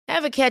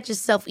Ever catch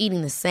yourself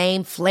eating the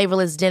same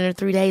flavorless dinner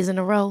 3 days in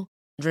a row?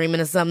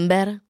 Dreaming of something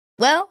better?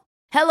 Well,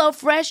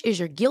 HelloFresh is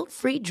your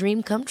guilt-free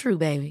dream come true,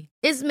 baby.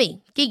 It's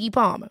me, Keke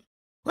Palmer.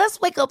 Let's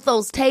wake up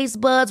those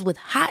taste buds with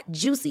hot,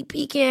 juicy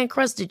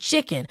pecan-crusted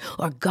chicken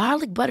or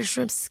garlic butter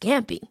shrimp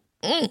scampi.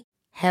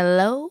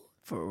 Hello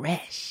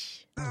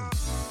Fresh.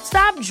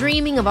 Stop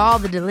dreaming of all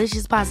the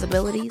delicious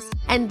possibilities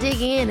and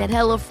dig in at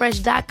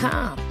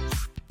HelloFresh.com.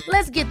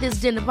 Let's get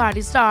this dinner party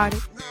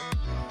started.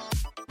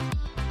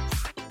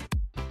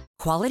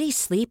 Quality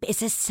sleep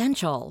is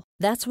essential.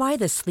 That's why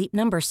the Sleep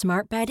Number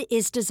Smart Bed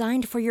is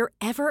designed for your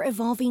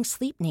ever-evolving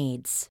sleep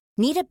needs.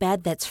 Need a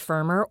bed that's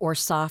firmer or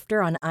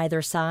softer on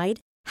either side?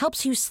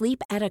 Helps you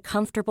sleep at a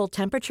comfortable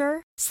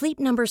temperature? Sleep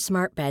Number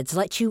Smart Beds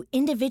let you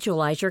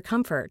individualize your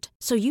comfort,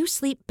 so you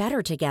sleep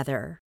better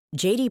together.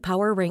 J.D.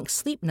 Power ranks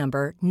Sleep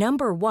Number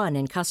number 1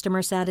 in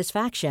customer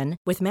satisfaction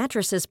with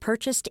mattresses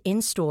purchased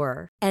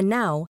in-store. And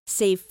now,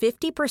 save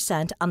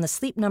 50% on the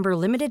Sleep Number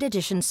Limited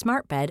Edition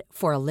Smart Bed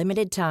for a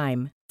limited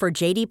time. For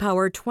J.D.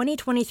 Power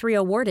 2023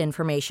 award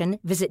information,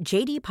 visit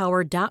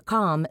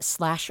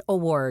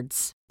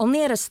jdpower.com/awards.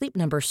 Only at a Sleep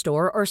Number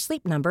store or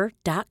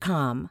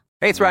sleepnumber.com.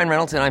 Hey, it's Ryan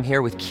Reynolds, and I'm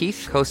here with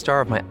Keith,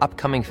 co-star of my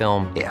upcoming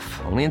film,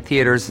 If, only in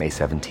theaters May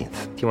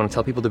 17th. Do you want to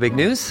tell people the big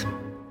news?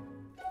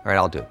 All right,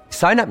 I'll do it.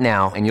 Sign up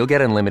now and you'll get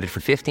unlimited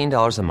for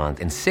 $15 a month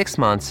and 6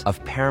 months of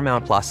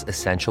Paramount Plus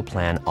Essential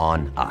Plan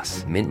on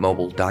us.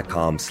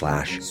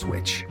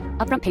 MintMobile.com/switch.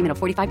 Upfront payment of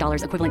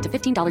 $45 equivalent to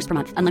 $15 per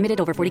month. Unlimited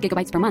over 40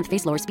 gigabytes per month.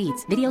 Face lower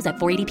speeds. Videos at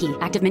 480p.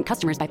 Active Mint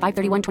customers by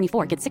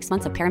 531.24 get 6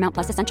 months of Paramount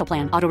Plus Essential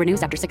Plan. Auto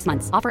renews after 6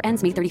 months. Offer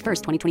ends May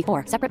 31st,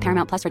 2024. Separate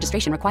Paramount Plus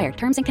registration required.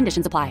 Terms and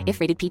conditions apply if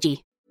rated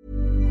PG.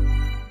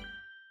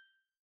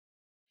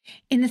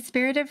 In the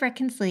spirit of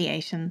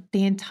reconciliation,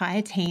 the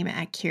entire team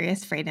at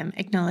Curious Freedom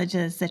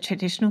acknowledges the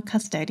traditional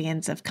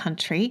custodians of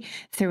country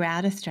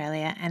throughout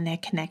Australia and their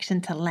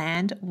connection to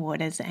land,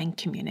 waters, and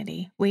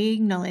community. We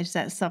acknowledge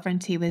that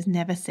sovereignty was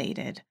never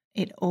ceded.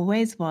 It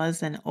always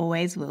was and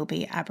always will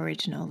be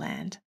Aboriginal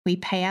land. We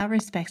pay our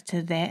respects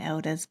to their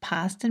elders,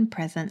 past and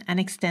present, and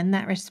extend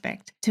that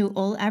respect to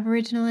all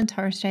Aboriginal and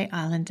Torres Strait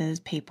Islanders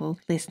people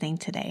listening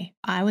today.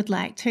 I would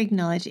like to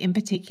acknowledge in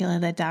particular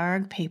the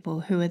Darug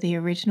people who are the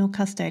original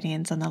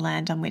custodians on the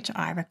land on which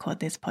I record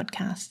this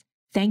podcast.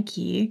 Thank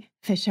you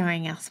for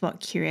showing us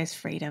what Curious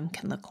Freedom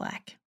can look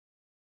like.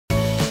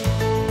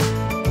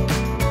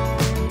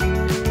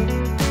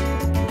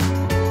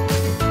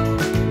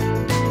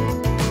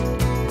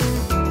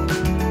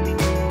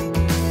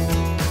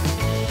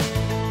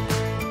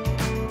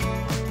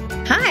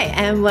 Hi,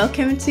 and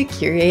welcome to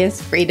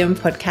Curious Freedom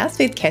Podcast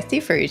with Kirsty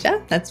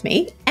Ferrugia, that's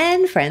me,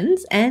 and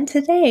friends. And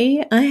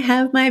today I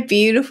have my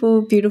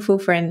beautiful, beautiful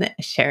friend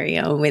Sherry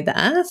on with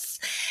us.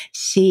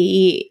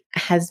 She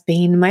has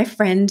been my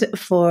friend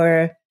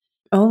for,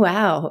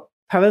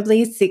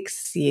 probably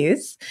 6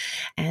 years.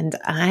 And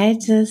I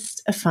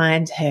just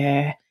find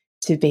her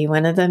to be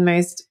one of the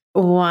most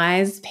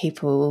wise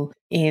people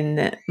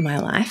in my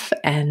life.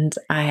 And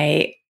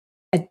I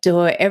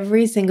adore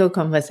every single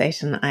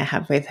conversation I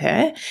have with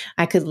her.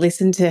 I could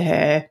listen to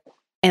her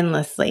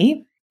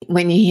endlessly.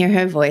 When you hear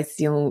her voice,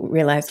 you'll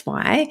realize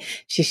why.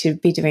 She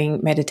should be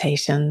doing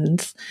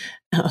meditations,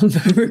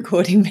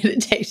 recording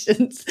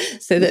meditations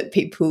so that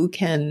people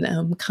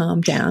can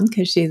calm down,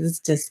 because she's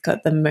just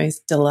got the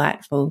most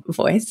delightful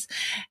voice.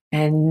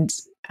 And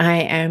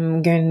I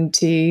am going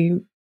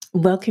to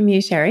welcome you,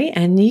 Sherry,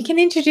 and you can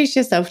introduce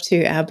yourself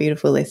to our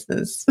beautiful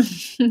listeners.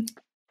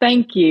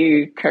 Thank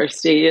you,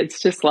 Kirsty. It's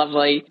just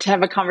lovely to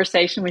have a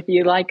conversation with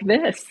you like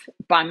this.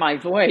 By my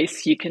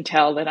voice, you can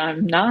tell that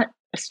I'm not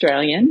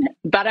Australian,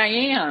 but I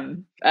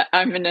am.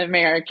 I'm an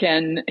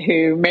American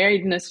who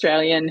married an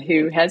Australian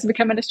who has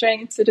become an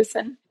Australian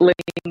citizen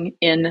living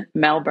in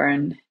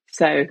Melbourne.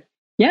 So,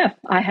 yeah,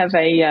 I have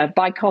a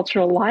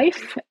bicultural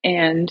life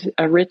and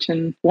a rich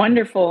and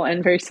wonderful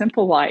and very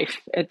simple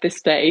life at this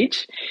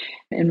stage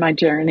in my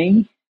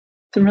journey.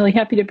 So I'm really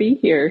happy to be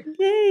here.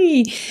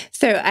 Yay.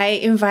 So I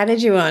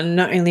invited you on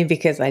not only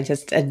because I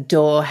just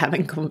adore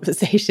having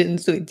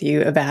conversations with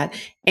you about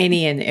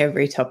any and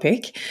every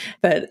topic,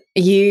 but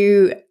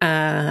you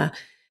are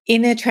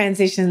in a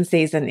transition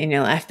season in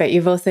your life, but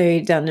you've also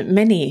done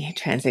many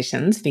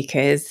transitions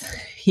because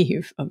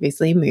you've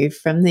obviously moved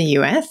from the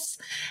US,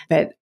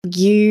 but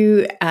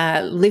you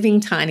are living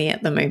tiny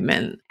at the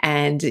moment,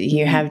 and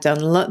you have done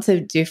lots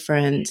of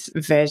different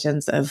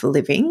versions of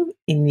living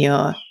in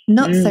your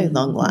not so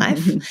long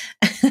life,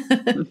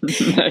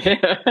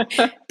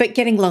 but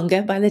getting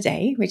longer by the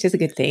day, which is a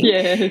good thing.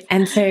 Yes.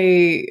 And so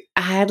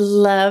I'd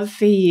love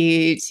for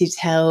you to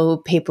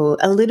tell people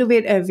a little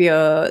bit of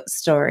your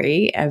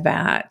story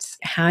about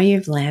how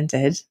you've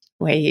landed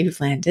where you've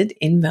landed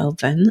in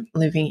Melbourne,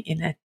 living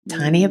in a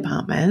tiny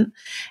apartment,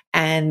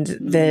 and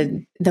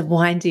the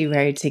windy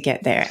road to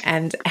get there,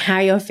 and how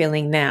you're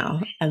feeling now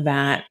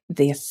about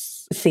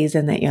this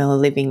season that you're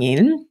living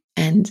in,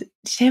 and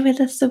share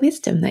with us the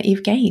wisdom that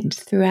you've gained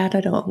throughout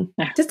it all.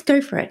 Just go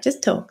for it.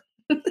 Just talk.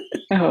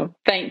 Oh,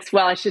 thanks.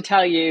 Well, I should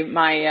tell you,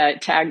 my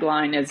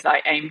tagline is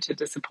I aim to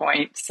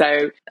disappoint.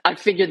 So I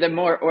figure the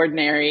more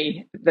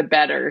ordinary, the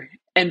better.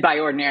 And by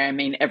ordinary, I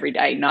mean every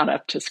day, not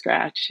up to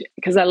scratch,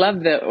 because I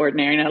love the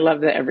ordinary and I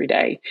love the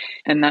everyday.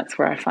 And that's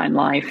where I find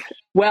life.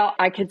 Well,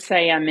 I could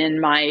say I'm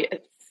in my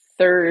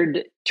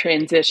third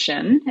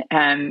transition.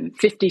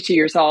 52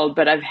 years old,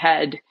 but I've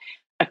had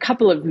a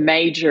couple of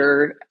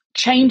major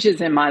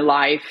changes in my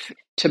life.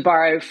 To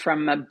borrow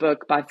from a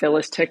book by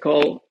Phyllis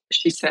Tickle,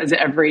 she says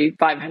every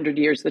 500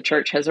 years the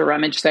church has a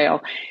rummage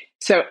sale.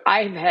 So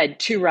I've had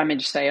two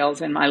rummage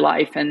sales in my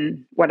life.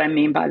 And what I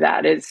mean by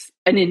that is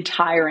an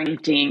entire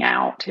emptying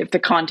out. If the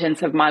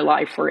contents of my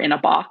life were in a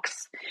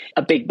box,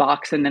 a big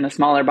box and then a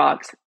smaller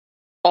box,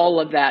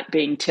 all of that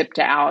being tipped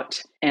out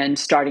and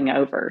starting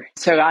over.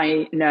 So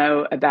I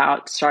know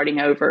about starting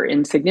over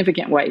in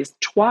significant ways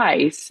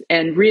twice.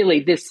 And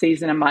really, this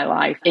season of my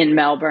life in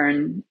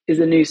Melbourne is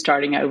a new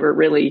starting over,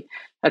 really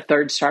a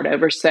third start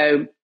over.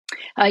 So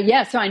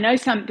so I know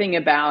something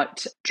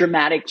about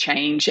dramatic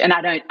change, and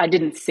I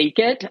didn't seek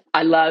it.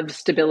 I love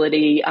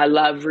stability. I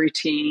love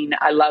routine.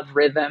 I love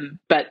rhythm,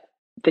 but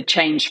the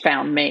change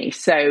found me.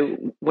 So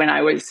when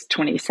I was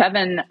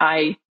 27,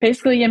 I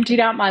basically emptied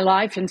out my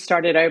life and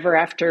started over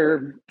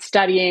after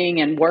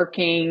studying and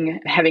working,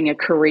 having a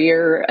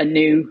career, a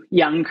new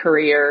young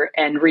career,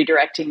 and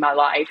redirecting my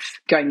life,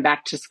 going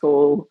back to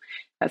school.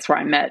 That's where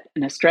I met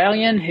an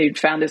Australian who'd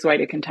found his way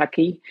to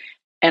Kentucky.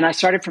 And I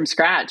started from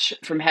scratch,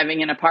 from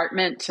having an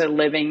apartment to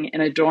living in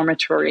a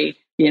dormitory,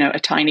 a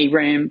tiny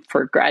room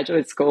for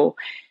graduate school.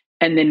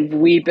 And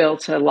then we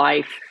built a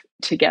life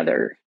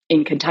together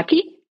in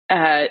Kentucky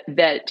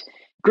that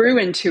grew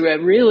into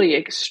a really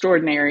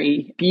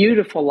extraordinary,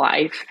 beautiful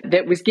life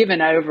that was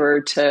given over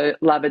to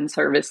love and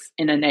service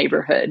in a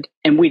neighborhood.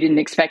 And we didn't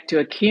expect to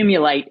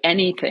accumulate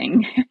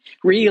anything,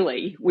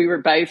 really. We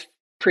were both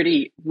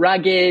pretty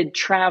rugged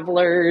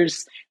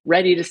travelers,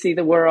 ready to see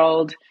the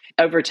world.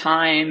 Over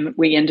time,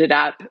 we ended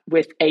up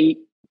with a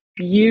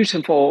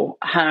beautiful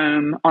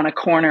home on a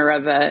corner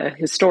of a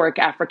historic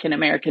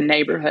African-American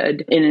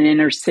neighborhood in an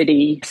inner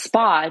city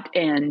spot.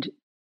 And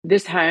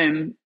this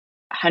home,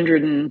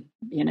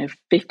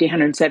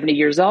 170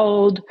 years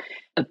old,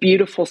 a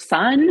beautiful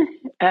son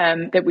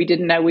that we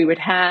didn't know we would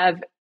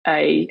have,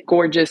 a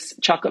gorgeous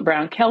chocolate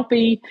brown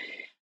Kelpie,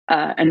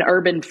 an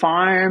urban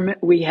farm.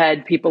 We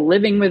had people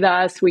living with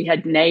us. We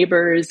had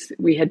neighbors.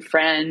 We had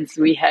friends.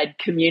 We had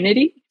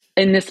community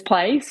in this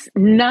place.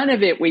 None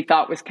of it we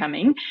thought was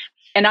coming.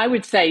 And I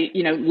would say,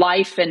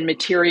 life and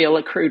material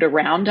accrued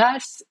around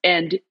us.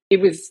 And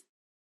it was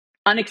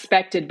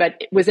unexpected, but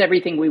it was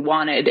everything we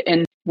wanted.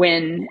 And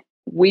when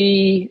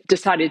we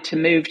decided to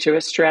move to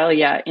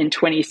Australia in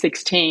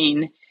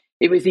 2016,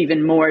 it was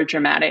even more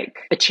dramatic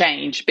a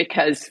change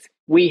because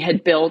we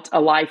had built a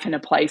life in a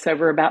place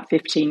over about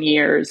 15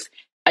 years,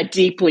 a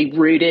deeply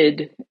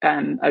rooted,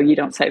 you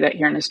don't say that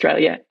here in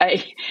Australia,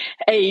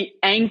 a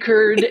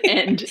anchored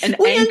and an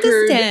we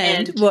anchored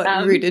understand and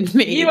what rooted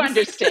means. You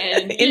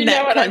understand. In you that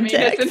know what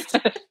context.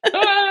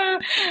 I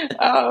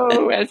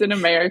mean? As an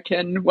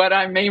American, what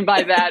I mean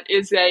by that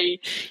is a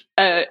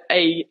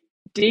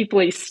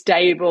deeply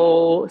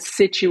stable,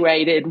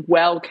 situated,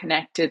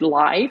 well-connected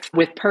life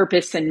with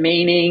purpose and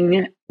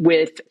meaning,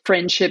 with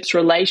friendships,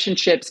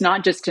 relationships,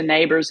 not just to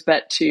neighbors,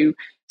 but to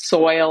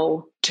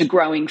soil, to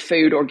growing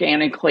food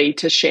organically,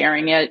 to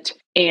sharing it,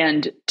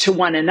 and to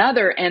one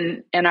another.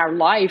 And our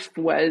life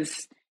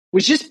was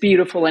just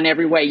beautiful in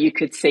every way you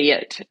could see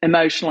it,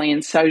 emotionally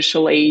and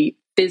socially.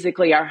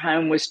 Physically, our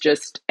home was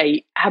just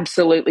a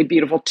absolutely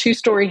beautiful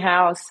 2-story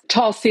house,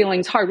 tall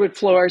ceilings, hardwood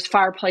floors,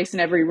 fireplace in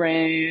every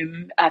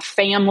room,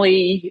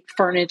 family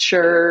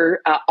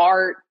furniture,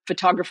 art,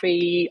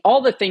 photography,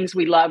 all the things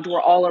we loved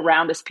were all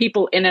around us,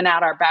 people in and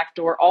out our back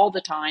door all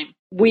the time.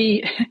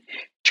 We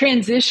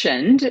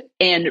transitioned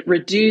and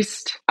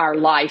reduced our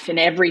life in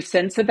every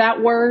sense of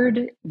that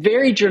word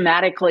very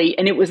dramatically.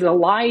 And it was a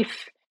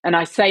life, and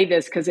I say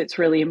this because it's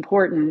really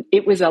important,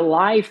 it was a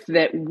life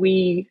that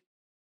we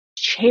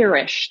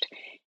cherished.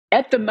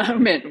 At the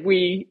moment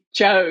we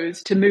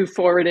chose to move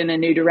forward in a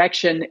new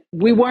direction,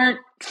 we weren't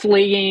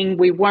fleeing,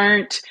 we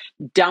weren't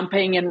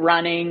dumping and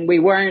running, we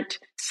weren't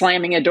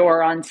slamming a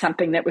door on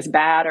something that was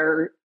bad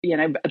or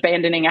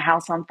abandoning a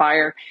house on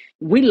fire.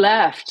 We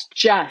left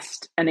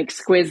just an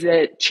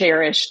exquisite,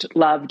 cherished,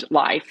 loved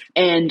life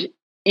and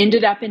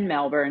ended up in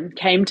Melbourne,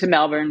 came to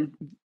Melbourne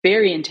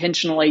very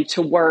intentionally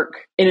to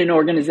work in an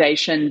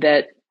organization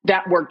that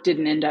work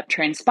didn't end up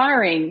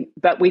transpiring,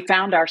 but we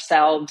found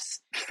ourselves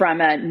from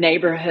a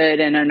neighborhood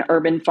and an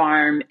urban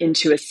farm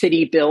into a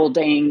city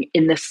building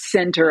in the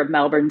center of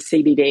Melbourne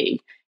CBD.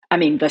 I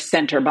mean, the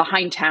center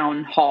behind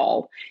Town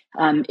Hall,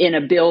 in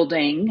a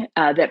building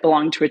that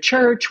belonged to a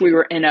church. We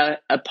were in an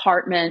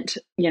apartment,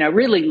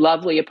 really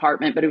lovely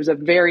apartment, but it was a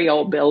very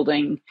old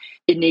building.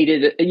 It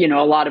needed,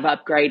 a lot of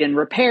upgrade and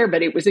repair,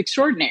 but it was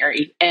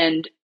extraordinary.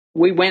 And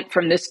we went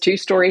from this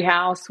 2-story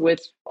house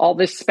with all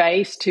this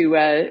space to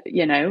a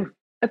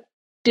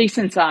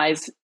decent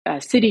size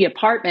city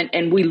apartment,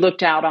 and we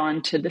looked out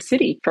onto the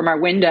city from our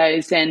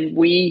windows, and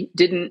we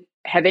didn't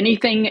have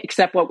anything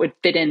except what would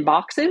fit in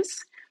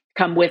boxes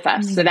come with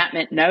us. So that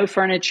meant no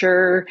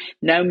furniture,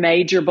 no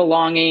major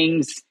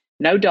belongings,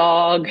 no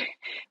dog.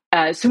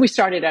 So we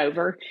started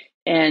over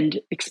and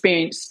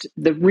experienced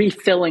the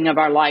refilling of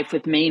our life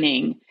with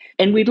meaning.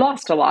 And we'd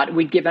lost a lot.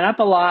 We'd given up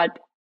a lot,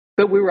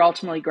 but we were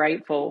ultimately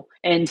grateful.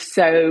 And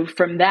so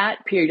from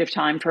that period of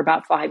time, for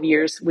about 5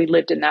 years, we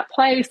lived in that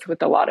place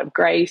with a lot of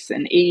grace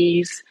and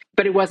ease,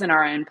 but it wasn't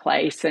our own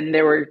place. And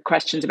there were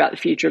questions about the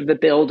future of the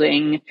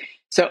building.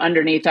 So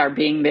underneath our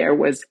being there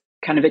was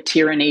kind of a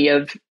tyranny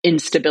of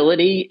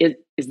instability.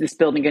 Is this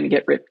building going to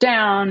get ripped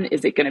down?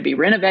 Is it going to be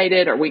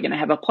renovated? Are we going to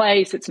have a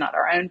place? It's not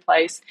our own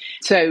place.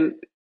 So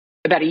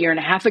about 1.5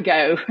 years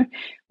ago,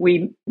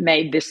 we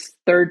made this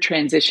third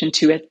transition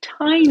to a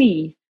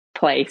tiny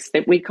place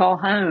that we call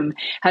home.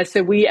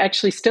 So we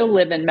actually still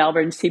live in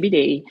Melbourne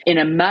CBD in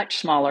a much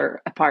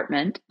smaller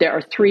apartment. There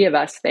are 3 of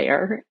us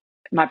there,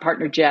 my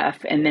partner Jeff,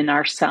 and then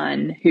our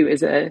son, who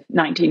is a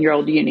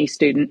 19-year-old uni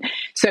student.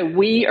 So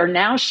we are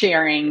now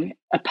sharing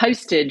a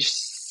postage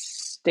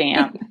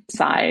stamp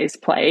size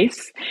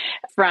place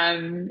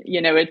from,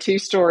 a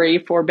 2-story,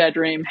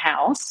 4-bedroom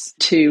house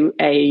to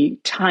a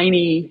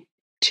tiny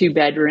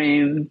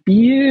 2-bedroom,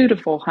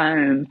 beautiful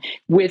home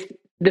with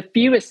the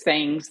fewest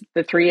things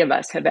the 3 of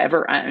us have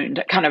ever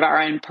owned, kind of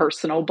our own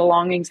personal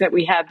belongings that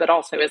we have, but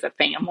also as a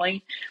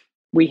family,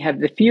 we have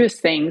the fewest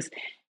things.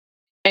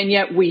 And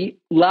yet we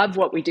love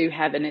what we do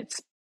have, and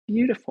it's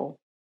beautiful.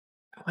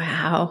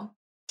 Wow.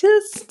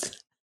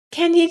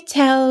 Can you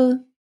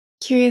tell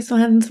curious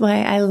ones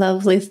why I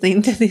love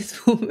listening to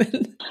this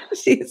woman?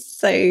 She's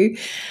so,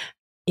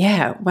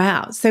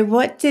 wow. So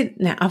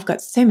now I've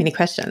got so many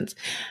questions.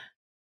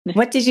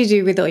 What did you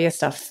do with all your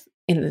stuff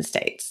in the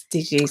States?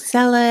 Did you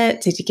sell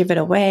it? Did you give it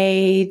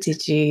away?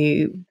 Did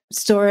you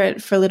store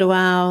it for a little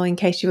while in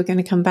case you were going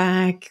to come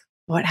back?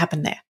 What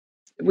happened there?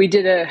 We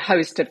did a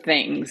host of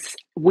things.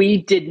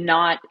 We did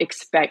not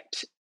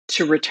expect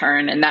to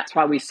return, and that's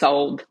why we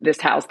sold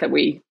this house that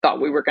we thought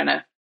we were going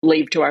to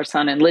leave to our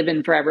son and live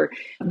in forever.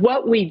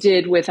 What we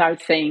did with our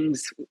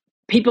things,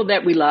 people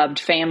that we loved,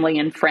 family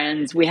and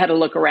friends, we had to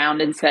look around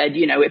and said,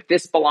 if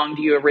this belonged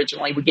to you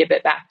originally, we give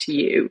it back to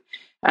you.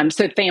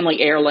 So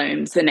family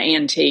heirlooms and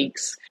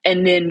antiques.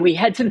 And then we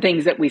had some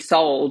things that we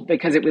sold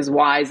because it was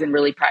wise and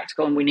really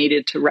practical, and we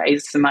needed to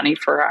raise some money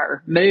for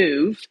our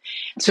move.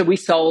 So we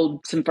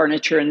sold some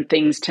furniture and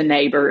things to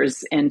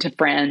neighbors and to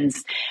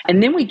friends.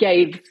 And then we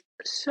gave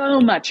so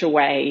much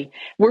away.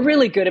 We're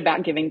really good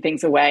about giving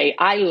things away.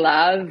 I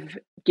love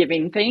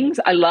giving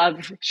things. I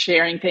love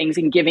sharing things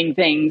and giving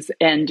things.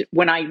 And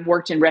when I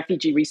worked in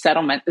refugee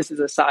resettlement, this is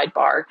a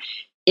sidebar,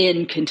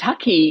 in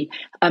Kentucky,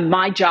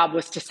 my job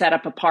was to set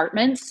up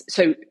apartments.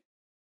 So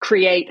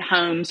create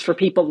homes for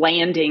people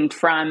landing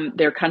from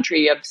their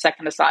country of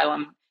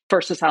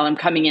first asylum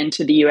coming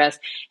into the U.S.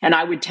 And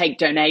I would take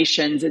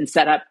donations and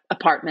set up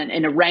apartment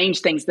and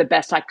arrange things the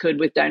best I could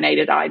with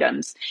donated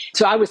items.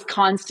 So I was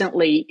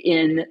constantly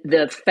in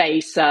the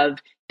face of,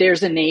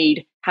 there's a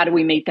need. How do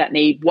we meet that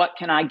need? What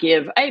can I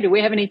give? Hey, do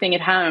we have anything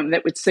at home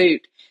that would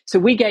suit? So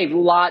we gave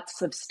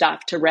lots of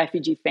stuff to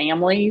refugee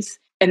families.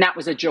 And that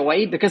was a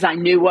joy because I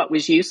knew what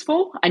was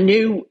useful. I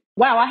knew,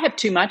 wow, I have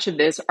too much of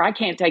this, or I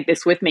can't take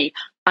this with me.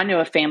 I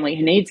know a family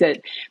who needs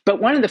it. But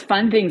one of the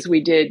fun things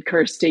we did,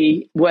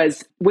 Kirsty,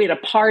 was we had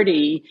a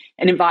party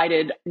and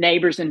invited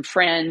neighbors and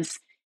friends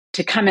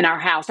to come in our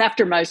house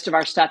after most of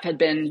our stuff had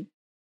been,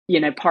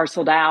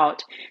 parceled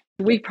out.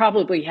 We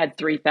probably had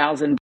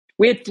 3,000.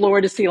 We had floor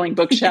to ceiling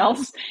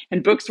bookshelves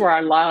and books were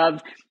our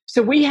love.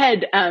 So we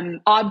had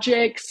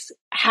objects,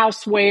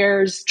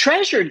 housewares,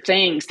 treasured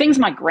things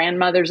my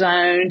grandmother's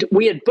owned.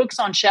 We had books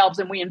on shelves,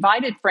 and we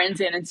invited friends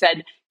in and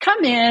said,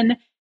 come in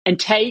and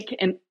take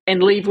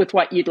and leave with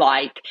what you'd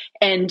like.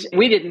 And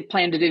we didn't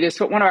plan to do this,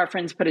 but one of our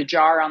friends put a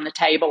jar on the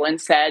table and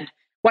said,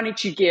 why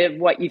don't you give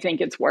what you think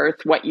it's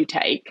worth, what you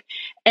take?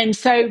 And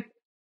so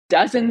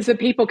dozens of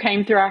people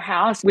came through our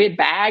house. We had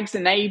bags,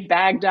 and they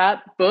bagged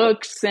up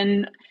books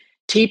and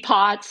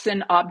teapots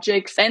and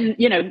objects. And,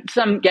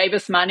 some gave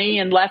us money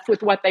and left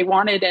with what they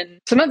wanted. And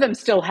some of them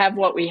still have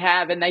what we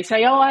have. And they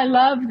say, oh, I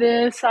love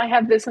this. I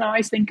have this and I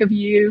always think of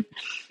you.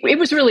 It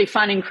was really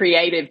fun and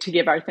creative to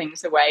give our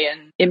things away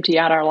and empty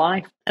out our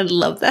life. I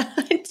love that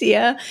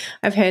idea.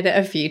 I've heard it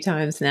a few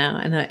times now.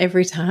 And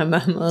every time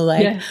I'm all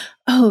like,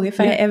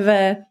 if I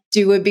ever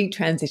do a big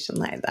transition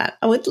like that,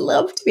 I would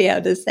love to be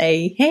able to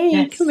say,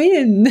 hey, come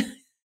in,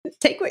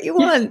 take what you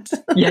want.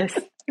 Yes.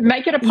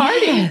 Make it a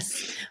party.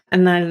 Yes.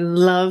 And I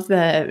love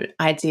the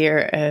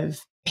idea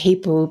of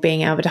people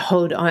being able to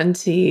hold on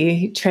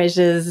to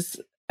treasures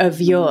of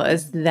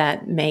yours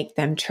that make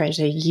them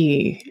treasure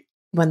you.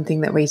 One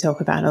thing that we talk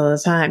about all the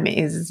time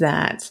is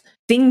that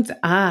things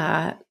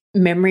are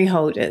memory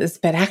holders,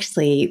 but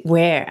actually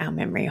we're our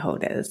memory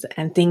holders,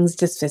 and things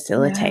just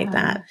facilitate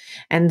that.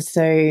 And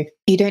so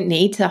you don't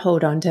need to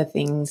hold on to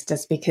things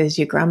just because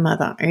your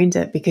grandmother owned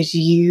it, because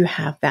you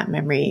have that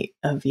memory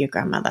of your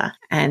grandmother,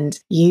 and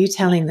you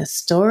telling the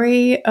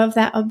story of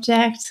that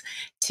object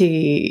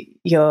to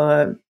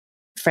your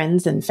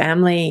friends and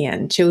family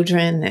and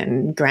children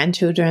and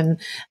grandchildren.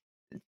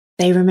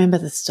 they remember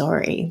the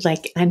story.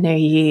 Like, I know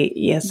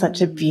you're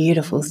such a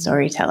beautiful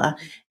storyteller.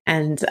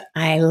 And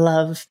I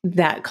love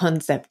that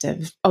concept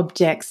of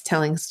objects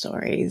telling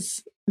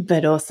stories,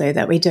 but also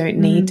that we don't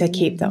need to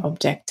keep the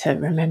object to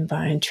remember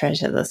and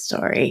treasure the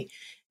story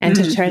and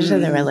to treasure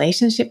the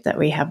relationship that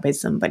we have with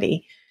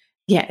somebody.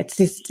 Yeah, it's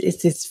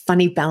this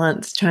funny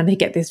balance, trying to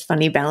get this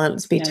funny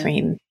balance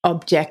between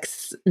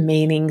objects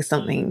meaning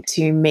something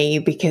to me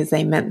because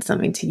they meant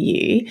something to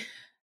you,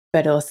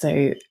 but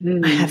also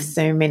I have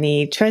so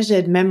many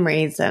treasured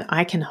memories that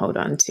I can hold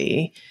on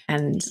to,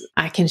 and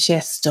I can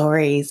share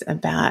stories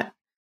about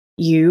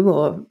you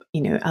or,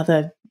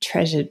 other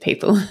treasured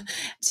people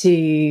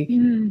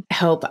to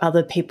help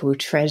other people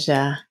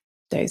treasure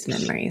those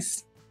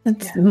memories.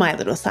 That's my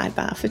little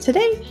sidebar for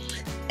today.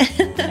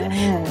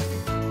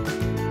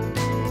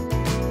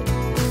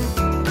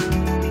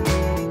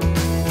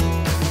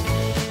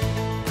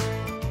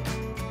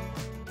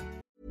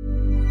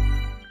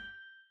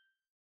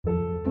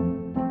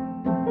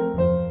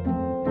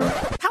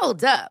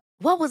 Hold up.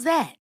 What was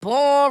that?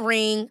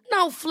 Boring.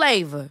 No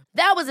flavor.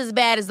 That was as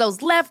bad as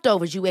those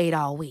leftovers you ate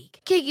all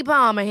week. Keke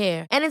Palmer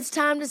here, and it's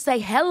time to say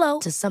hello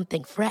to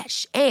something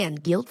fresh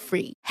and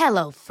guilt-free.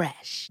 Hello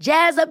Fresh.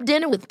 Jazz up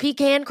dinner with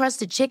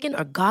pecan-crusted chicken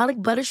or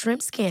garlic butter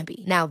shrimp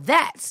scampi. Now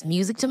that's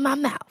music to my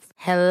mouth.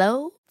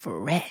 Hello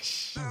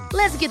Fresh.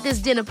 Let's get this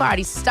dinner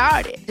party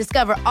started.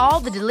 Discover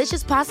all the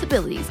delicious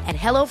possibilities at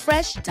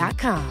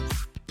hellofresh.com.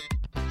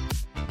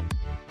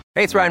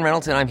 Hey, it's Ryan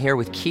Reynolds, and I'm here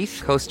with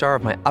Keith, co-star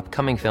of my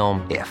upcoming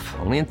film, If,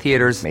 only in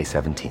theaters May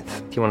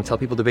 17th. Do you want to tell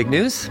people the big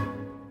news?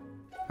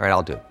 All right,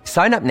 I'll do it.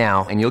 Sign up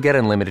now and you'll get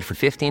unlimited for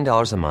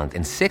 $15 a month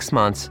and 6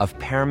 months of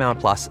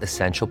Paramount Plus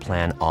Essential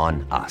Plan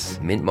on us.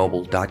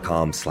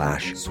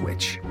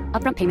 MintMobile.com/switch.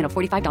 Upfront payment of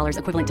 $45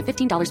 equivalent to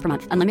 $15 per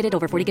month. Unlimited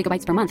over 40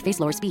 gigabytes per month.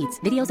 Face lower speeds.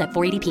 Videos at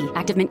 480p.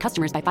 Active Mint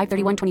customers by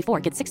 531.24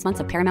 get 6 months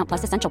of Paramount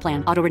Plus Essential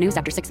Plan. Auto renews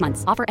after 6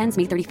 months. Offer ends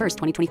May 31st,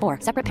 2024.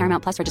 Separate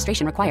Paramount Plus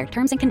registration required.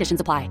 Terms and conditions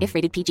apply if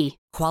rated PG.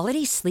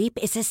 Quality sleep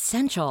is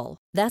essential.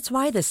 That's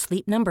why the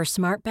Sleep Number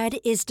Smart Bed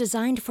is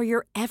designed for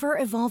your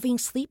ever-evolving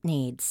sleep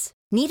needs.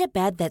 Need a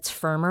bed that's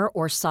firmer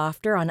or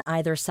softer on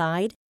either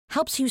side?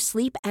 Helps you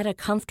sleep at a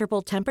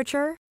comfortable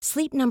temperature?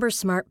 Sleep Number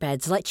Smart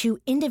Beds let you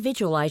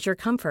individualize your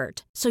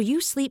comfort, so you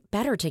sleep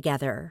better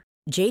together.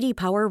 J.D.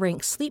 Power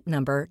ranks Sleep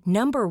Number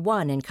number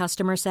 1 in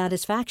customer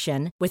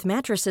satisfaction with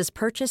mattresses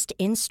purchased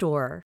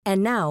in-store.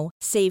 And now,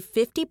 save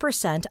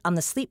 50% on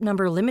the Sleep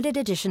Number Limited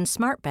Edition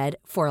Smart Bed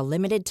for a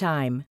limited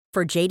time.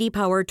 For J.D.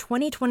 Power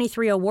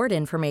 2023 award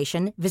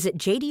information, visit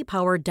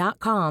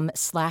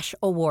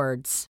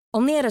jdpower.com/awards.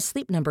 Only at a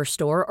Sleep Number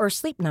store or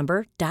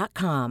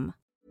sleepnumber.com.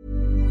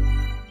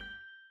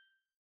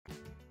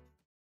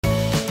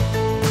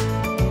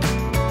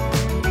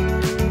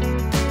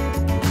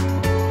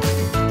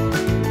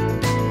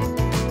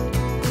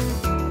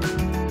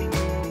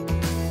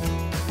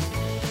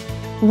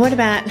 What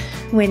about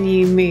when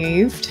you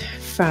moved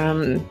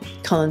from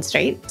Collins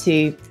Street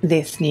to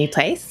this new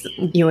place?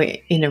 You were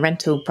in a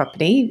rental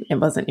property. It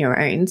wasn't your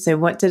own. So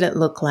what did it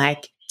look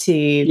like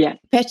to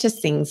purchase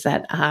things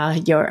that are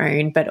your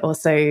own, but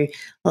also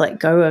let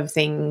go of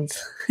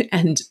things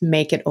and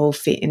make it all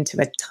fit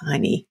into a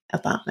tiny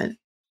apartment?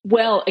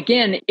 Well,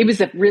 again, it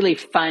was a really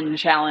fun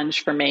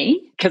challenge for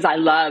me because I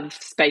love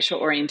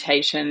spatial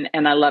orientation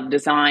and I love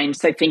design.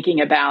 So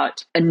thinking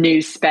about a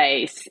new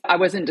space, I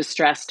wasn't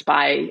distressed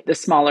by the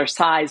smaller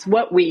size.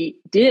 What we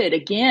did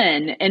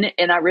again, and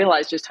I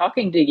realized just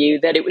talking to you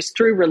that it was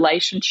through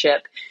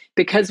relationship,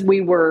 because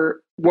we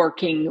were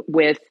working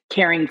with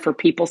caring for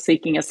people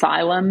seeking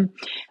asylum.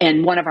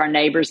 And one of our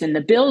neighbors in the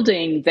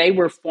building, they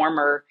were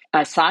former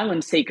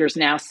asylum seekers,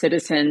 now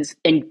citizens,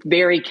 and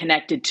very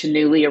connected to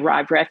newly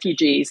arrived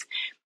refugees.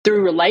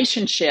 Through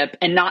relationship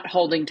and not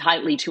holding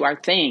tightly to our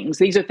things.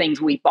 These are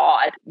things we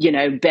bought,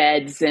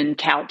 beds and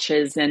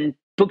couches and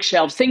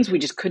bookshelves, things we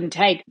just couldn't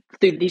take.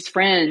 Through these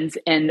friends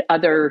and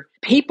other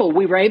people,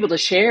 we were able to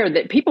share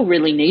that people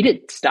really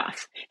needed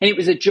stuff. And it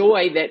was a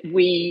joy that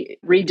we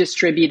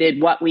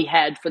redistributed what we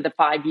had for the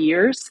 5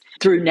 years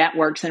through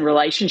networks and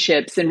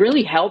relationships, and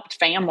really helped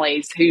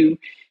families who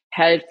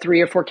had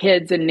 3 or 4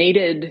 kids and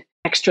needed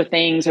extra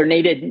things or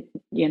needed,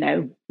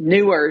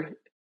 newer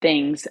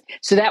things.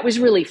 So that was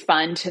really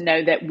fun to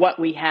know that what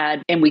we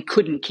had and we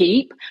couldn't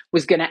keep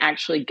was going to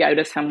actually go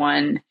to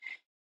someone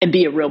and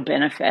be a real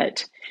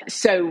benefit.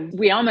 So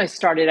we almost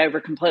started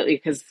over completely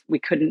because we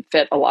couldn't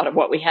fit a lot of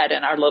what we had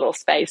in our little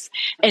space.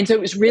 And so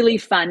it was really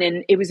fun.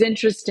 And it was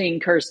interesting,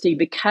 Kirsty,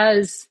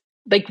 because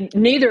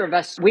neither of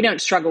us, we don't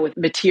struggle with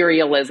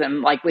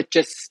materialism, like with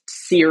just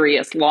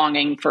serious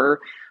longing for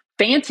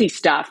fancy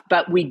stuff,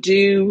 but we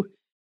do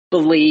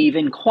believe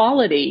in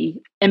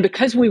quality. And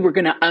because we were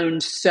going to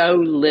own so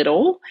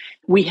little,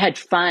 we had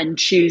fun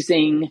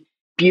choosing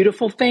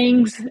beautiful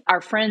things. Our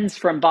friends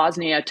from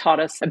Bosnia taught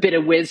us a bit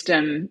of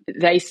wisdom.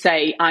 They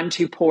say, I'm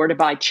too poor to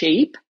buy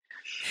cheap.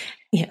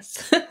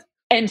 Yes.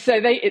 And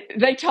so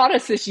they taught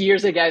us this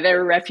years ago. They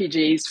were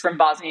refugees from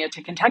Bosnia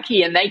to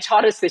Kentucky, and they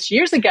taught us this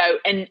years ago.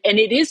 And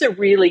it is a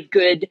really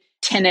good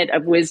tenet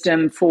of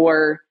wisdom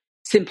for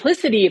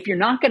simplicity, if you're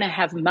not going to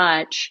have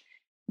much,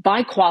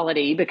 buy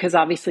quality, because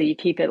obviously you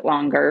keep it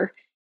longer.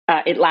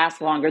 It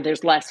lasts longer.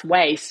 There's less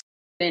waste.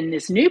 In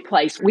this new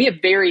place, we have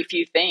very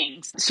few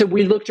things. So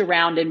we looked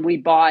around and we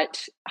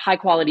bought high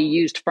quality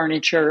used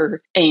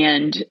furniture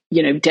and,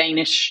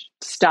 Danish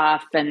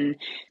stuff. And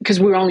because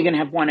we were only going to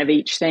have one of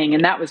each thing.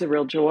 And that was a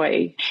real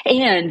joy.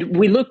 And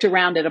we looked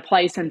around at a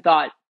place and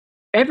thought,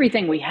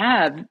 everything we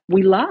have,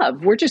 we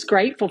love. We're just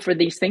grateful for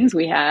these things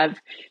we have.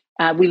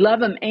 We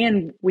love them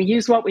and we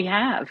use what we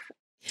have.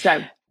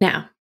 So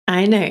now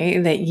I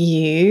know that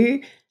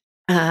you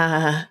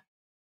are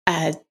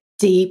a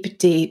deep,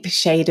 deep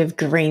shade of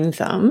green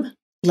thumb,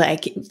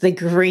 like the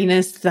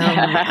greenest thumb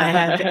I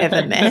have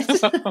ever met,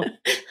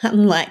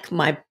 unlike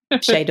my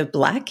shade of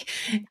black.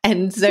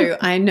 And so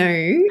I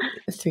know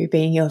through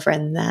being your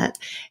friend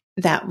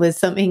that was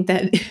something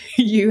that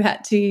you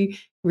had to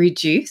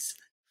reduce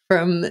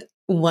from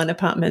one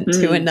apartment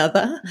to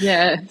another.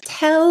 Yeah.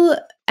 Tell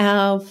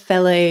our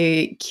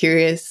fellow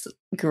curious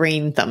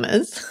green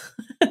thumbers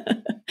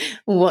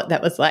what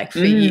that was like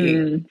for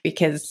you,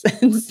 because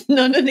it's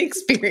not an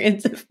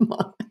experience of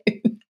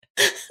mine.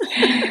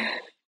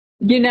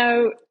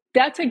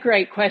 That's a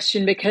great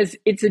question, because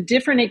it's a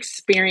different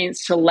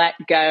experience to let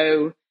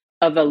go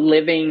of a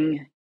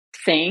living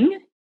thing.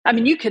 I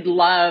mean, you could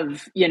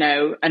love,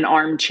 an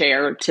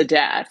armchair to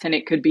death and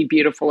it could be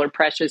beautiful or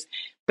precious.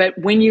 But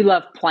when you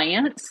love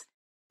plants,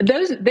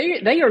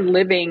 they are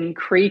living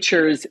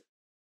creatures.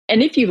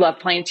 And if you love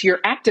plants,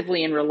 you're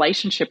actively in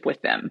relationship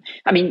with them.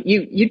 I mean,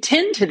 you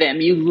tend to them,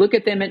 you look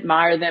at them,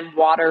 admire them,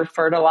 water,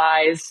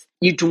 fertilize,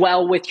 you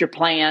dwell with your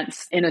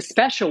plants in a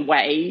special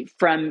way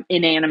from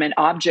inanimate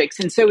objects.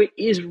 And so it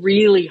is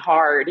really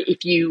hard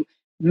if you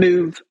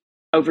move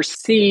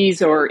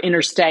overseas or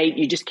interstate,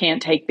 you just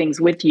can't take things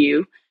with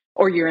you,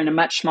 or you're in a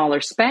much smaller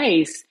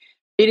space.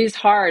 It is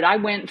hard. I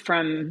went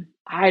from,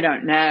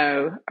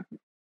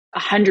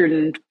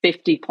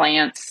 150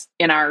 plants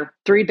in our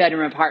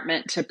 3-bedroom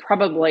apartment to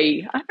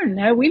probably,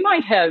 we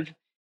might have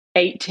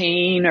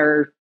 18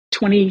 or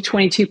 20,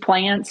 22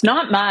 plants,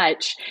 not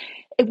much.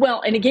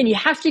 Well, and again, you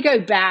have to go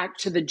back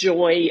to the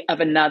joy of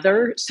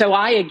another. So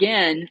I,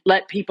 again,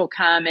 let people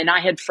come, and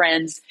I had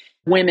friends,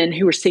 women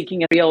who were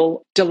seeking a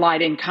real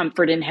delight and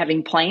comfort in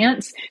having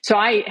plants. So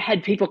I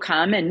had people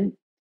come and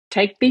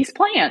take these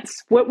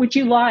plants. What would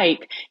you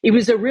like? It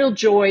was a real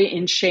joy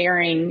in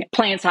sharing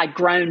plants I'd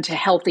grown to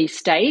healthy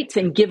states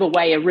and give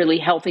away a really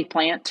healthy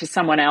plant to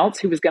someone else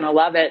who was going to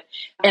love it.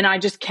 And I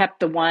just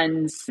kept the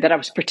ones that I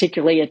was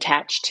particularly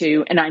attached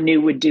to and I knew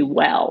would do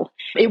well.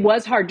 It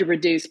was hard to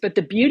reduce, but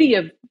the beauty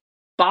of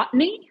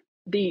botany,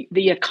 the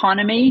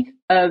economy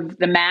of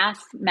the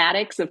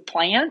mathematics of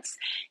plants,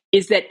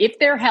 is that if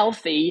they're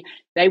healthy,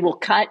 they will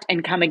cut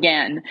and come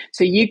again.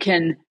 So you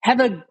can have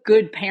a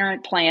good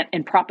parent plant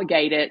and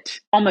propagate it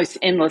almost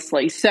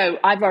endlessly. So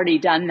I've already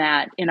done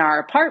that in our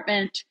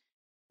apartment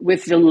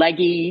with the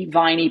leggy,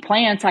 viney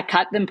plants. I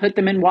cut them, put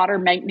them in water,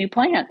 make new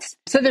plants.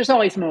 So there's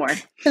always more.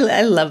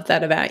 I love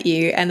that about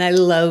you. And I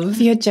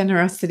love your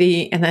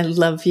generosity, and I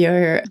love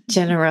your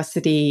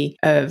generosity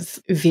of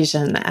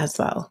vision as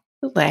well.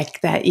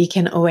 Like that you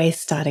can always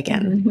start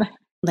again.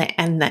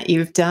 And that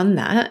you've done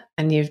that,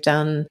 and you've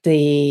done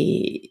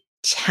the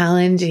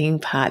challenging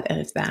part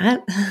of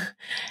that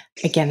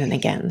again and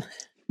again.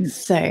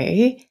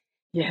 So,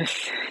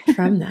 yes.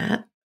 From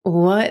that,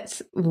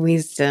 what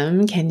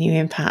wisdom can you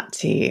impart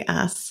to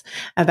us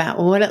about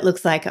what it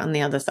looks like on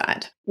the other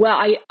side? Well,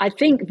 I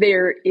think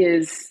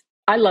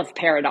I love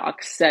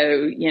paradox.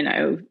 So,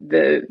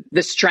 the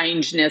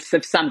strangeness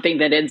of something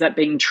that ends up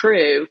being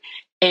true,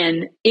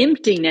 and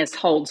emptiness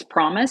holds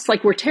promise.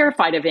 Like, we're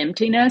terrified of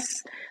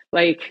emptiness,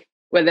 like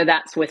whether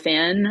that's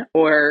within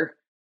or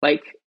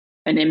like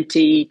an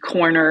empty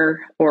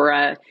corner or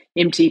a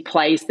empty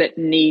place that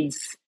needs,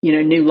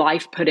 new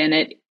life put in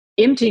it.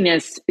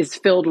 Emptiness is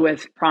filled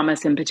with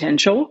promise and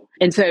potential.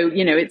 And so,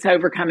 it's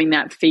overcoming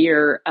that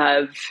fear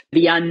of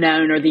the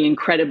unknown or the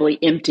incredibly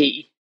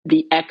empty,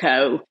 the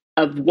echo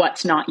of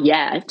what's not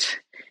yet,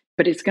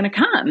 but it's going to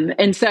come.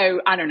 And so,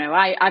 I don't know,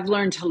 I've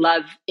learned to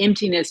love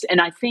emptiness.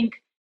 And I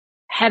think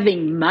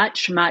having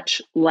much,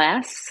 much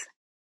less.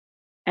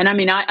 And I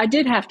mean, I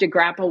did have to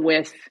grapple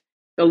with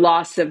the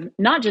loss of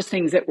not just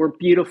things that were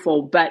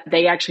beautiful, but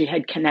they actually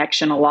had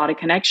connection, a lot of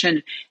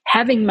connection.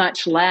 Having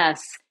much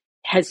less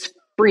has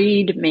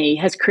freed me,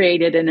 has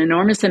created an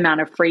enormous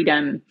amount of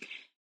freedom.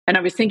 And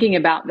I was thinking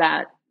about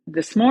that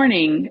this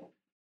morning.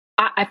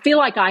 I feel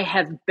like I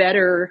have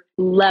better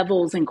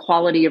levels and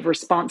quality of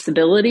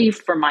responsibility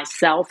for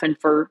myself and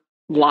for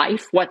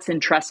life, what's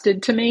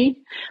entrusted to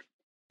me,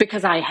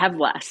 because I have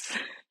less.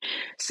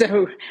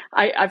 So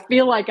I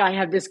feel like I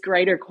have this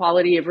greater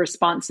quality of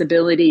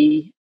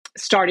responsibility,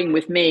 starting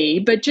with me,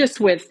 but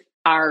just with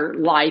our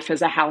life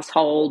as a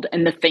household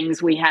and the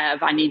things we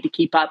have I need to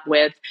keep up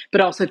with, but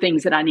also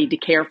things that I need to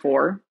care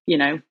for,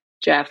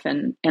 Jeff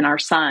and our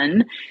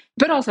son,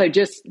 but also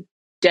just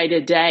day to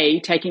day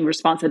taking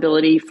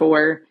responsibility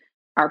for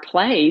our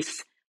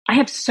place. I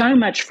have so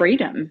much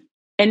freedom.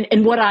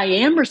 And what I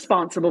am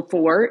responsible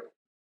for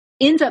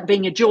ends up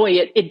being a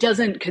joy. It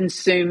doesn't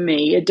consume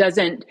me. It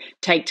doesn't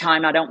take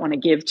time I don't want to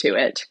give to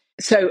it.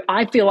 So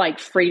I feel like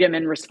freedom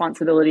and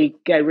responsibility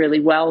go really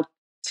well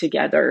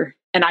together.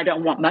 And I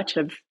don't want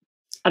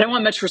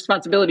much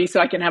responsibility so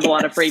I can have a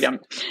lot of freedom.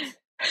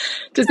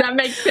 Does that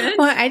make sense?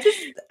 Well,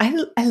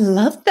 I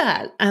love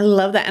that. I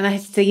love that. And I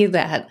see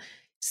that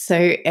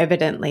so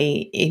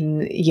evidently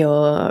in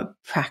your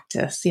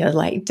practice, your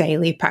like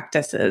daily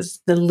practices,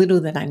 the little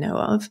that I know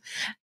of.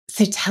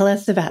 So tell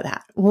us about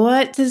that.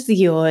 What does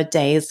your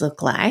days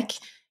look like?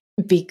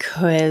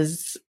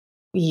 Because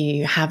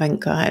you haven't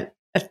got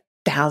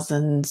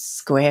 1,000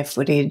 square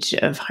footage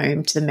of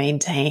home to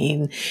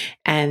maintain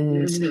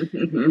and,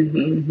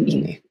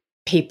 you know,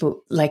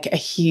 people like a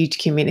huge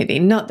community.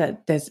 Not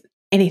that there's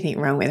anything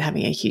wrong with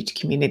having a huge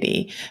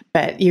community,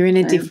 but you're in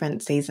a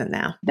different season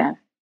now. Yeah.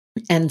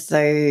 And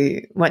so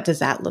what does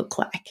that look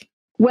like?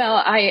 Well,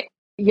 I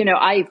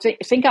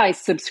think I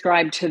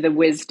subscribe to the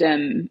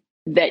wisdom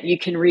that you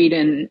can read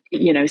in,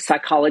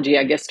 psychology,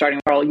 I guess, starting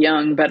when we're all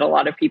young, but a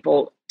lot of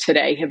people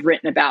today have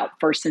written about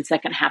first and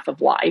second half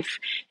of life.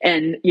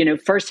 And,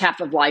 first half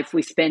of life,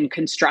 we spend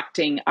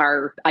constructing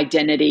our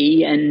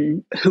identity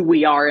and who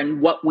we are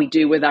and what we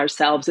do with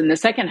ourselves. And the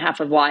second half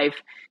of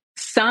life,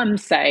 some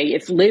say,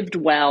 if lived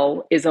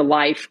well, is a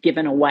life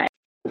given away.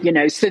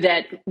 So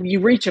that you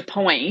reach a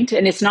point,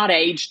 and it's not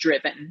age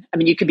driven. I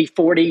mean, you could be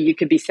 40, you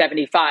could be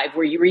 75,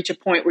 where you reach a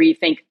point where you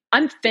think,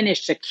 I'm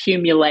finished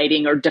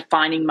accumulating or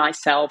defining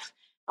myself.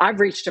 I've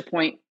reached a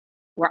point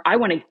where I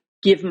want to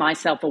give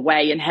myself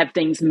away and have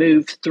things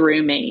move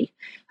through me.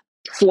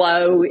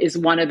 Flow is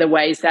one of the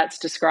ways that's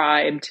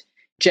described.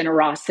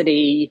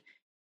 Generosity,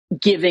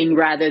 giving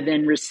rather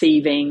than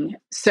receiving.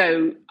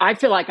 So I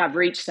feel like I've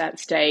reached that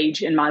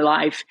stage in my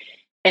life.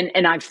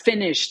 And I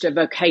finished a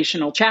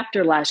vocational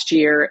chapter last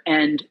year,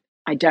 and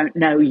I don't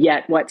know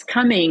yet what's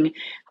coming.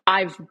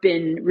 I've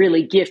been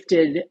really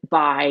gifted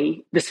by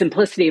the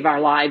simplicity of our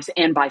lives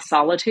and by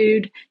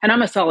solitude. And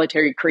I'm a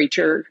solitary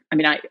creature. I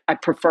mean, I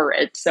prefer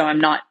it. So I'm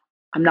not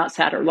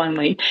sad or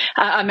lonely.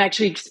 I'm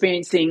actually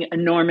experiencing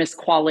enormous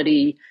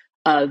quality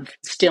of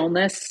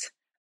stillness,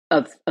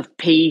 of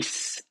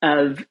peace,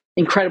 of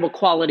incredible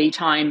quality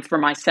time for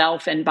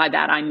myself. And by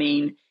that, I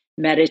mean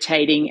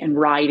meditating and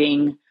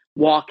writing,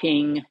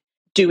 walking,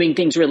 doing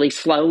things really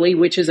slowly,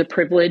 which is a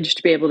privilege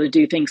to be able to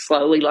do things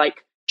slowly,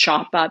 like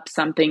chop up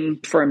something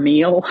for a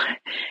meal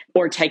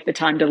or take the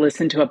time to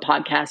listen to a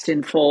podcast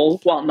in full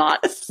while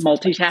not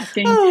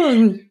multitasking.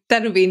 Oh,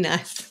 that'll be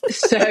nice.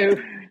 So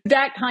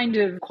that kind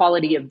of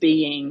quality of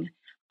being,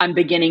 I'm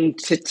beginning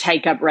to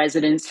take up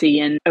residency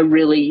in a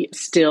really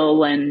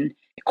still and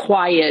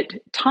quiet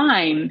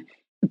time.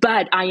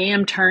 But I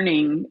am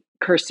turning,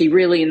 Kirsty,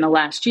 really in the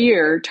last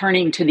year,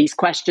 turning to these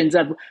questions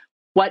of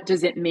what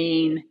does it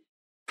mean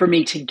for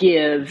me to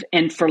give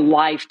and for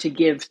life to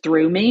give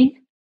through me?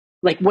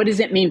 Like, what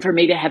does it mean for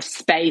me to have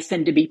space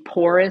and to be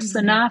porous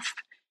enough,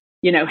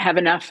 have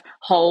enough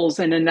holes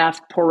and enough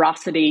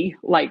porosity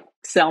like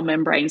cell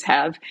membranes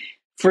have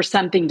for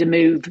something to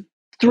move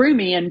through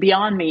me and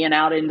beyond me and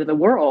out into the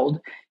world,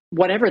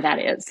 whatever that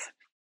is.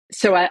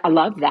 So I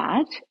love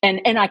that.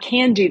 And I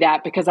can do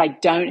that because I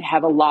don't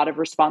have a lot of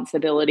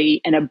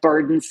responsibility and a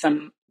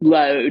burdensome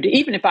load.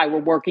 Even if I were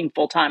working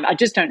full time, I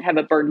just don't have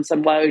a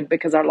burdensome load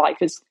because our life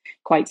is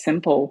quite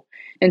simple.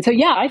 And so,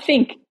 yeah, I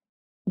think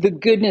the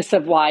goodness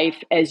of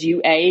life as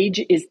you age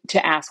is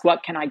to ask,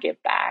 what can I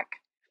give back?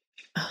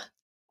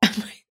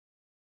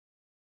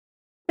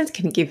 That's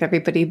going to give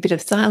everybody a bit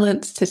of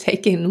silence to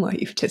take in what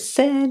you've just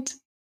said.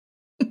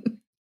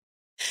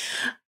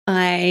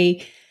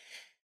 I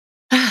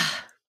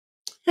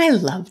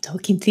love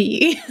talking to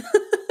you.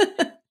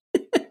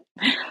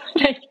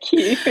 Thank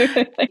you.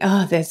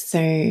 Oh, there's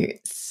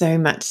so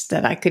much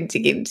that I could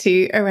dig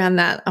into around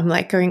that. I'm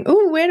like going,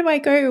 oh, where do I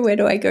go? Where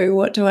do I go?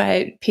 What do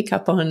I pick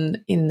up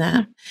on in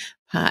that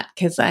part?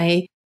 Because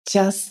I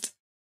just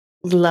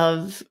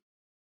love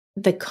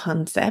the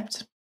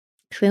concept.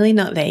 Clearly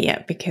not there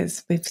yet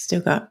because we've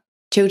still got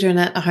children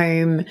at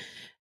home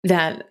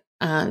that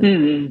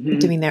aren't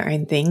doing their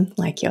own thing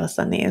like your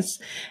son is.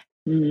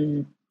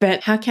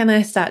 But how can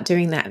I start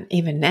doing that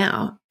even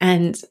now?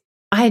 And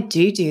I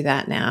do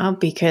that now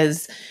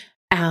because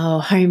our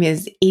home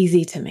is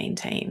easy to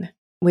maintain.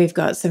 We've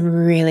got some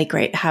really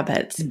great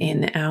habits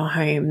in our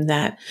home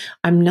that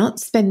I'm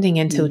not spending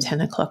until 10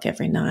 o'clock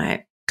every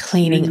night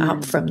cleaning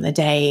up from the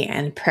day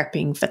and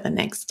prepping for the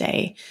next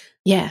day.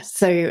 Yeah.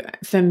 So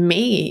for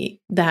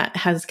me, that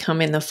has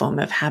come in the form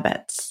of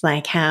habits,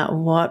 like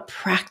what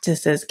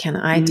practices can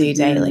I do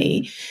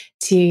daily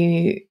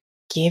to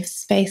give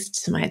space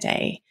to my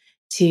day,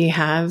 to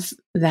have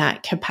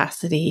that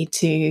capacity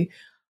to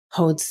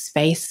hold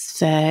space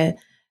for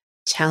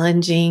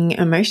challenging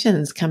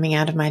emotions coming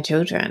out of my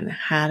children.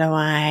 How do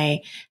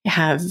I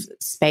have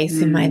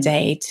space in my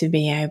day to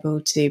be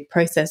able to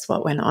process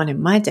what went on in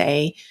my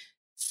day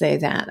so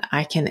that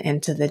I can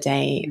enter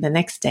the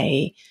next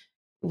day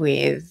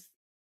with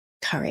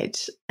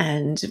courage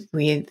and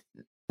with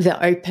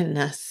the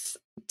openness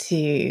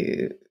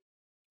to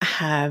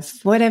have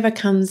whatever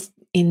comes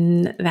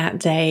in that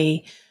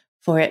day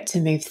for it to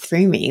move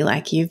through me,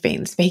 like you've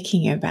been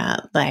speaking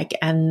about, like,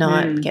 and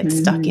not get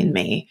stuck in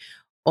me,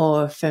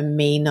 or for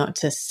me not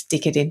to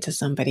stick it into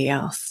somebody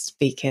else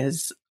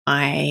because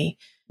I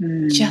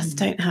just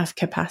don't have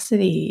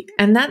capacity.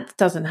 And that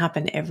doesn't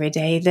happen every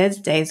day. There's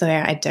days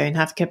where I don't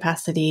have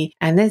capacity,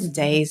 and there's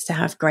days to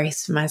have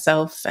grace for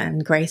myself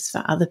and grace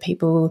for other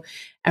people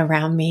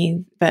around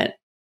me. But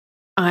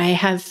I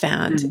have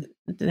found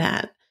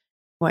that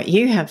what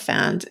you have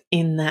found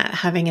in that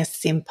having a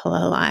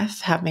simpler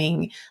life,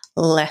 having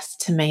less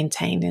to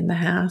maintain in the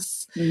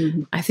house,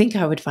 I think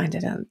I would find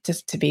it,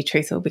 just to be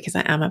truthful, because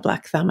I am a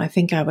black thumb, I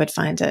think I would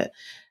find it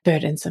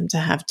burdensome to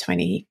have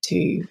 20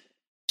 to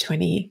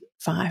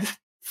 25,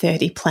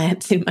 30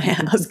 plants in my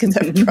house because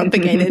I've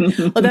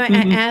propagated, although I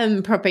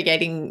am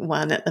propagating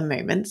one at the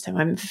moment. So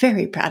I'm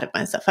very proud of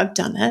myself. I've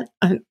done it.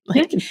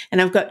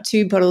 And I've got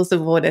 2 bottles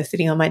of water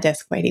sitting on my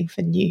desk waiting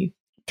for new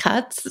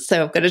cuts.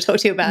 So I've got to talk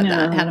to you about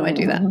that. How do I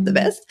do that the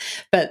best?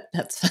 But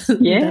that's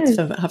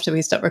for after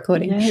we stop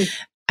recording.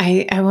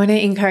 I want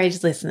to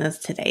encourage listeners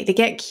today to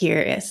get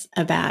curious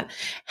about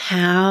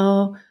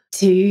how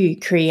to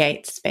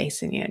create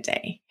space in your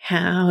day,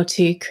 how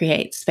to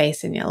create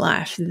space in your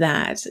life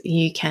that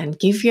you can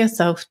give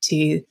yourself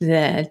to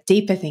the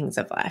deeper things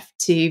of life,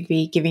 to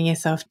be giving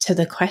yourself to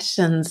the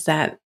questions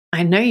that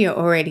I know you're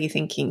already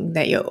thinking,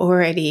 that you're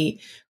already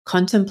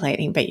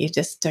contemplating, but you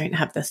just don't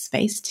have the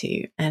space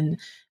to. And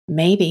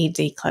maybe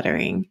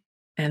decluttering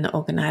and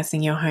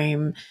organizing your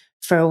home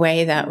for a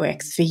way that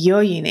works for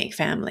your unique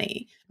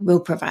family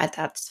will provide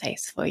that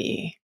space for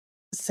you.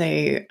 So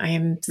I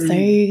am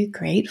so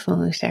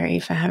grateful, Sherry,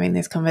 for having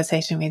this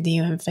conversation with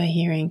you and for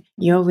hearing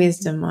your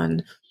wisdom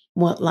on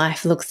what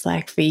life looks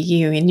like for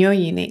you in your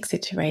unique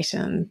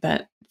situation,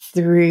 but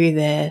through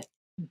the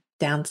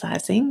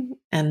downsizing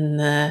and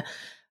the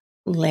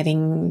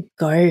letting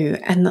go.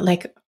 And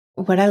like,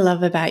 what I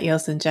love about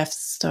yours and Jeff's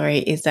story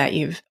is that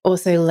you've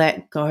also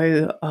let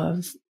go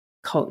of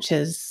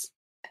culture's,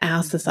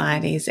 our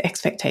society's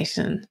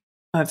expectation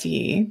of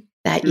you,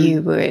 that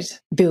you would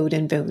build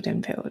and build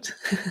and build.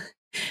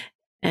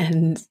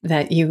 And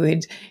that you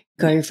would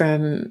go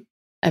from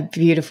a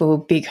beautiful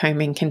big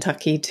home in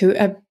Kentucky to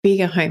a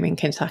bigger home in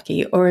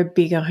Kentucky, or a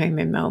bigger home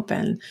in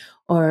Melbourne,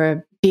 or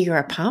a bigger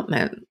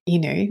apartment. You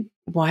know,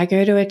 why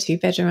go to a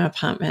 2-bedroom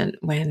apartment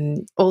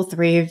when all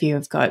 3 of you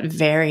have got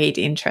varied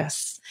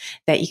interests,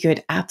 that you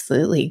could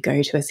absolutely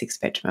go to a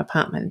 6-bedroom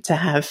apartment to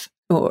have,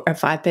 or a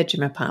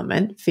 5-bedroom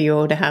apartment for you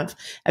all to have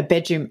a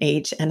bedroom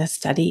each and a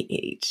study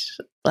each.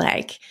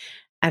 Like,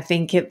 I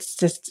think it's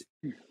just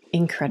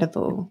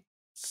incredible.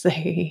 So,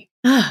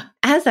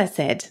 as I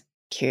said,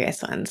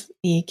 curious ones,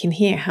 you can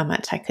hear how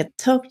much I could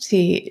talk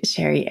to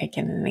Sherry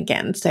again and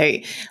again. So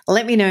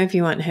let me know if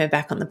you want her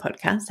back on the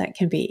podcast. That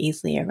can be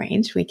easily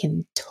arranged. We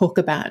can talk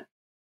about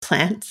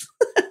plants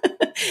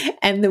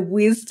and the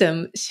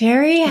wisdom.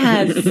 Sherry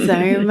has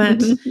so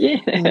much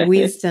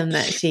wisdom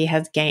that she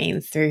has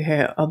gained through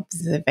her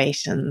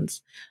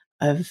observations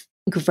of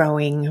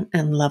growing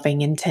and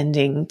loving and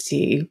tending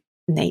to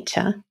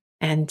nature,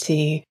 and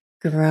to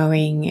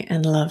growing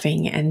and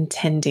loving and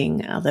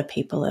tending other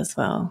people as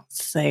well.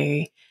 So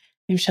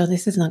I'm sure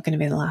this is not going to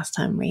be the last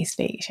time we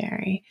speak,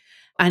 Sherry.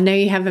 I know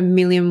you have a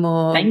million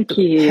more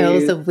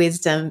pearls of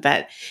wisdom,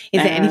 but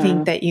is there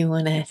anything that you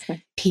want to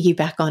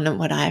piggyback on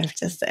what I've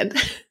just said?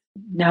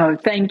 No,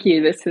 thank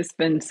you. This has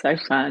been so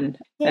fun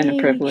and a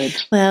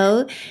privilege.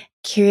 Well,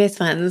 curious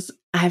ones,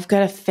 I've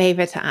got a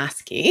favor to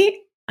ask you.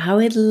 I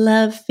would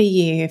love for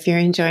you, if you're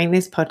enjoying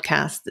this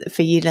podcast,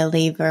 for you to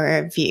leave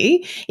a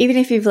review, even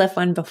if you've left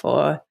one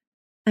before.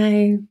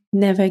 I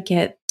never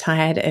get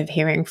tired of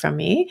hearing from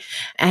you.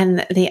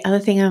 And the other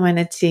thing I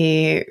wanted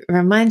to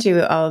remind you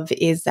of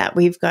is that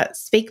we've got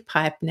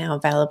SpeakPipe now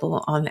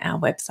available on our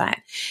website.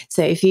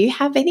 So if you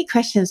have any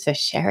questions for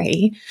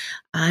Sherry,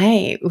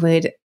 I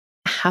would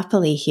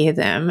happily hear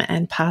them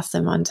and pass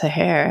them on to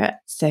her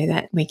so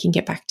that we can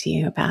get back to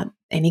you about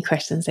any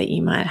questions that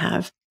you might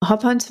have.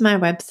 Hop onto my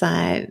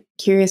website,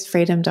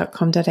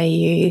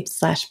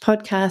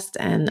 curiousfreedom.com.au/podcast,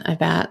 and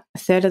about a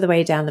third of the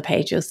way down the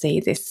page, you'll see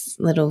this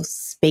little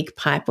speak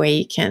pipe where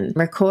you can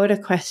record a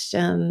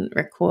question,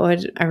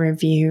 record a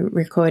review,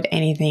 record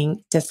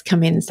anything. Just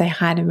come in and say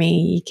hi to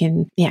me. You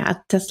can, I'd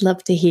just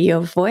love to hear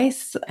your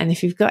voice. And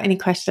if you've got any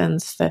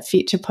questions for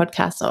future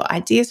podcasts or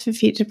ideas for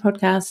future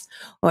podcasts,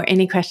 or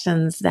any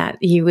questions that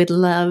you would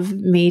love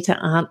me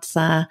to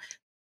answer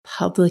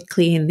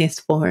publicly in this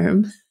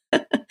forum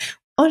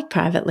or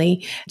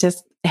privately,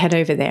 just head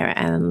over there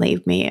and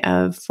leave me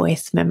a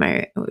voice memo.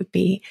 It would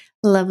be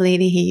lovely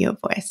to hear your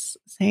voice.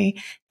 So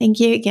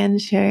thank you again,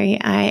 Sherry.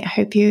 I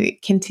hope you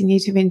continue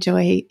to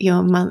enjoy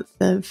your month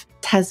of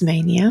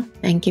Tasmania,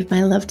 and give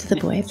my love to the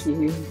boys.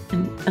 Thank you.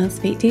 And I'll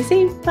speak to you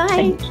soon. Bye.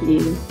 Thank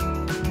you.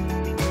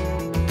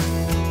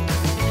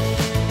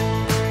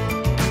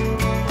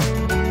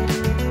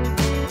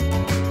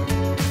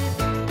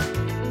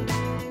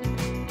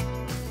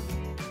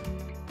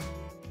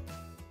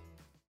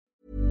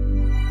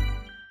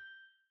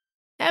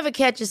 Ever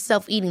catch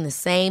yourself eating the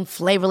same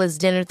flavorless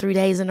dinner 3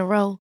 days in a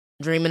row?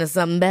 Dreaming of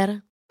something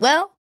better?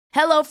 Well,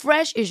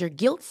 HelloFresh is your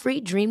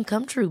guilt-free dream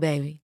come true,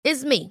 baby.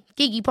 It's me,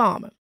 Keke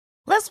Palmer.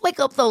 Let's wake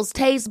up those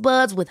taste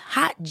buds with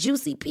hot,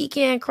 juicy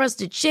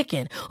pecan-crusted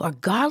chicken or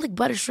garlic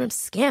butter shrimp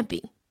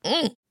scampi.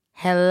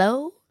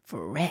 Hello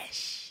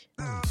Fresh.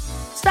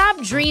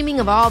 Stop dreaming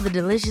of all the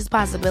delicious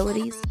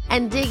possibilities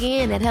and dig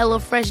in at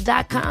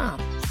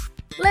HelloFresh.com.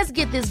 Let's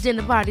get this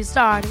dinner party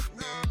started.